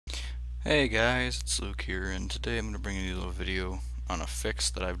Hey guys, it's Luke here, and today I'm going to bring you a little video on a fix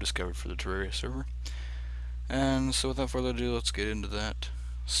that I've discovered for the Terraria server. And so without further ado, let's get into that.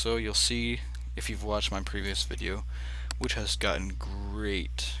 So you'll see, if you've watched my previous video, which has gotten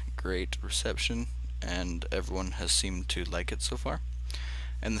great reception, and everyone has seemed to like it so far.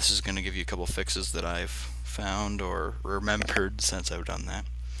 And this is going to give you a couple fixes that I've found or remembered since I've done that.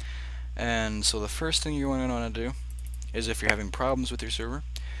 And so the first thing you're going to want to do is, if you're having problems with your server,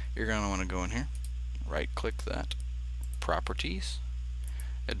 you're going to want to go in here, right click that, properties,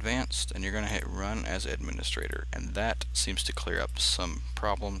 advanced, and you're going to hit run as administrator, and that seems to clear up some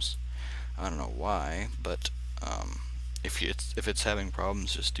problems. I don't know why, but if it's having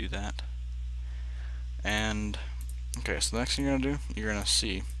problems, just do that. And okay, so the next thing you're going to do, you're going to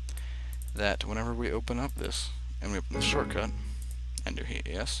see that whenever we open up this and we open the shortcut and do hit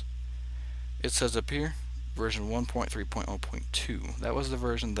yes, it says up here version 1.3.0.2. That was the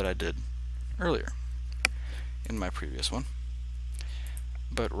version that I did earlier in my previous one.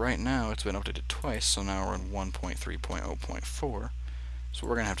 But right now it's been updated twice, so now we're in 1.3.0.4. So what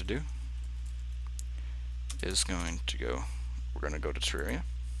we're going to have to do is we're going to go to terraria.org,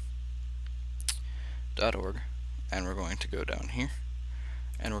 and we're going to go down here,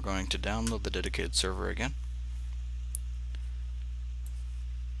 and we're going to download the dedicated server again.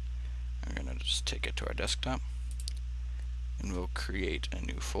 I'm going to just take it to our desktop, and we'll create a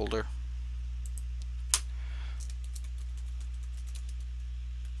new folder.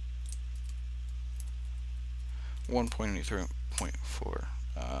 One point 3.4.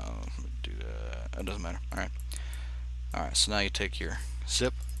 Do that. It doesn't matter. All right. So now you take your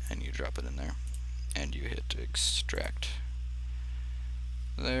zip and you drop it in there, and you hit extract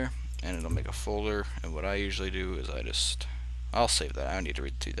there, and it'll make a folder. And what I usually do is I'll save that. I don't need to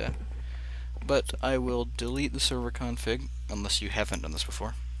read through that. But I will delete the server config, unless you haven't done this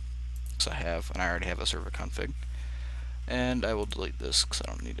before. Because I have, and I already have a server config. And I will delete this because I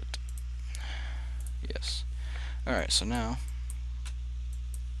don't need it. Yes. Alright, so now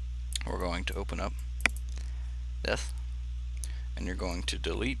we're going to open up this, and you're going to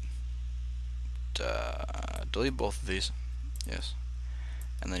delete both of these. Yes.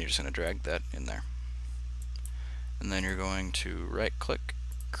 And then you're just going to drag that in there. And then you're going to right click,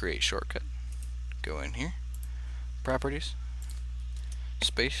 create shortcut. Go in here, properties,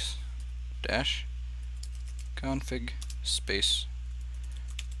 space, dash, config, space,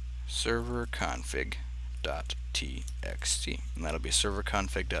 server config dot txt, and that'll be server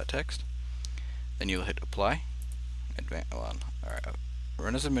config dot text. Then you'll hit apply,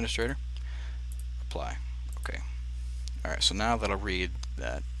 run as administrator, apply. Okay. Alright, so now that'll read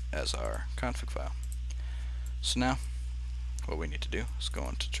that as our config file. So now what we need to do is go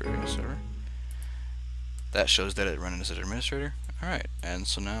into Terraria server. That shows that it ran as an administrator. Alright, and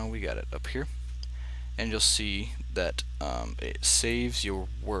so now we got it up here, and you'll see that it saves your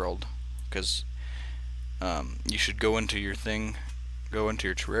world, because you should go into your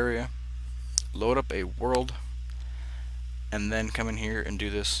Terraria, load up a world, and then come in here and do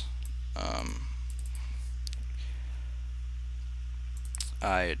this.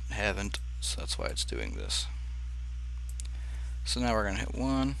 I haven't, so that's why it's doing this. So now we're going to hit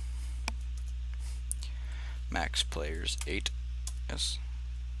 1. Max players 8. Yes.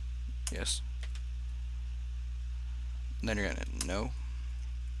 Yes. And then you're going to hit no.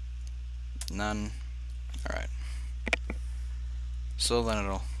 None. Alright. So then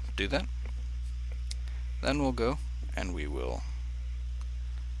it'll do that. Then we'll go and we will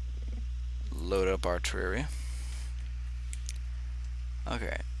load up our Terraria.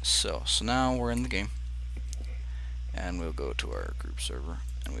 Okay, so now we're in the game. And we'll go to our group server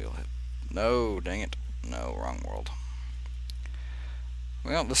and we'll hit no, dang it. No, wrong world.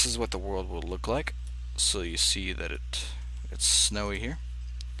 Well, this is what the world will look like. So you see that it's snowy here.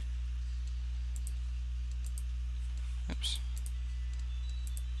 Oops.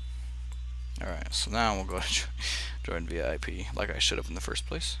 Alright, so now we'll go to join via IP, like I should have in the first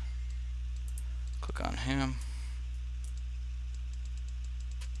place. Click on him.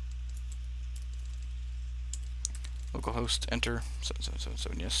 Localhost, enter,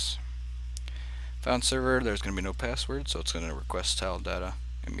 7777, yes. Found server, there's going to be no password, so it's going to request tile data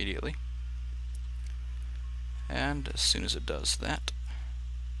immediately. And as soon as it does that,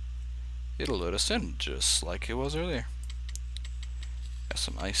 it'll load us in, just like it was earlier. Got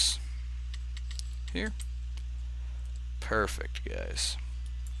some ice here. Perfect, guys.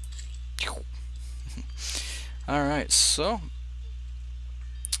 Alright, so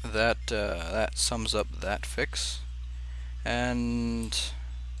that sums up that fix. And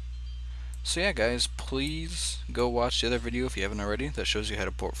So yeah, guys, please go watch the other video if you haven't already that shows you how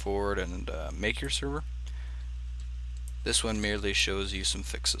to port forward and make your server. This one merely shows you some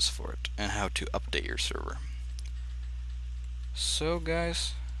fixes for it and how to update your server. So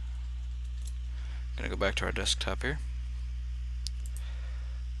guys, I'm gonna go back to our desktop here,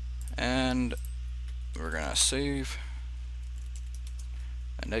 and we're gonna save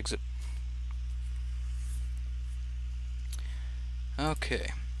and exit.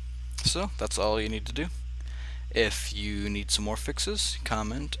 Okay, so that's all you need to do. If you need some more fixes,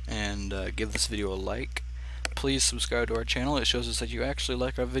 comment and give this video a like. Please subscribe to our channel. It shows us that you actually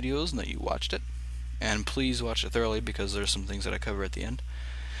like our videos and that you watched it. And please watch it thoroughly because there's some things that I cover at the end.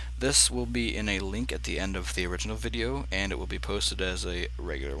 This will be in a link at the end of the original video, and it will be posted as a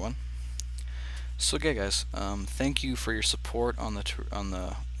regular one. So okay, guys, thank you for your support on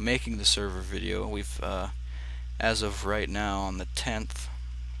the making the server video. We've as of right now on the 10th,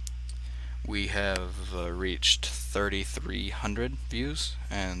 we have reached 3,300 views,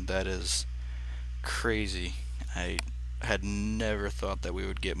 and that is crazy. I had never thought that we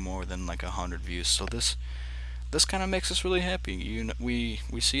would get more than like 100 views. So this kind of makes us really happy. We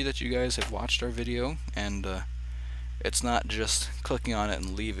see that you guys have watched our video, and it's not just clicking on it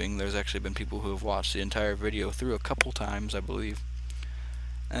and leaving. There's actually been people who have watched the entire video through a couple times, I believe.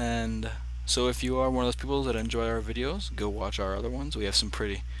 And so if you are one of those people that enjoy our videos, go watch our other ones. We have some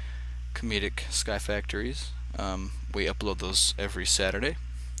pretty comedic Sky Factories. We upload those every Saturday.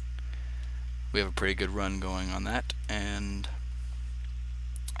 We have a pretty good run going on that, and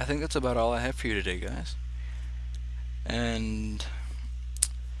I think that's about all I have for you today, guys. And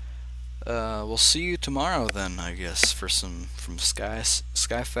we'll see you tomorrow then, I guess, for some from Sky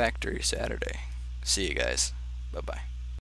Factory Saturday. See you guys. Bye bye.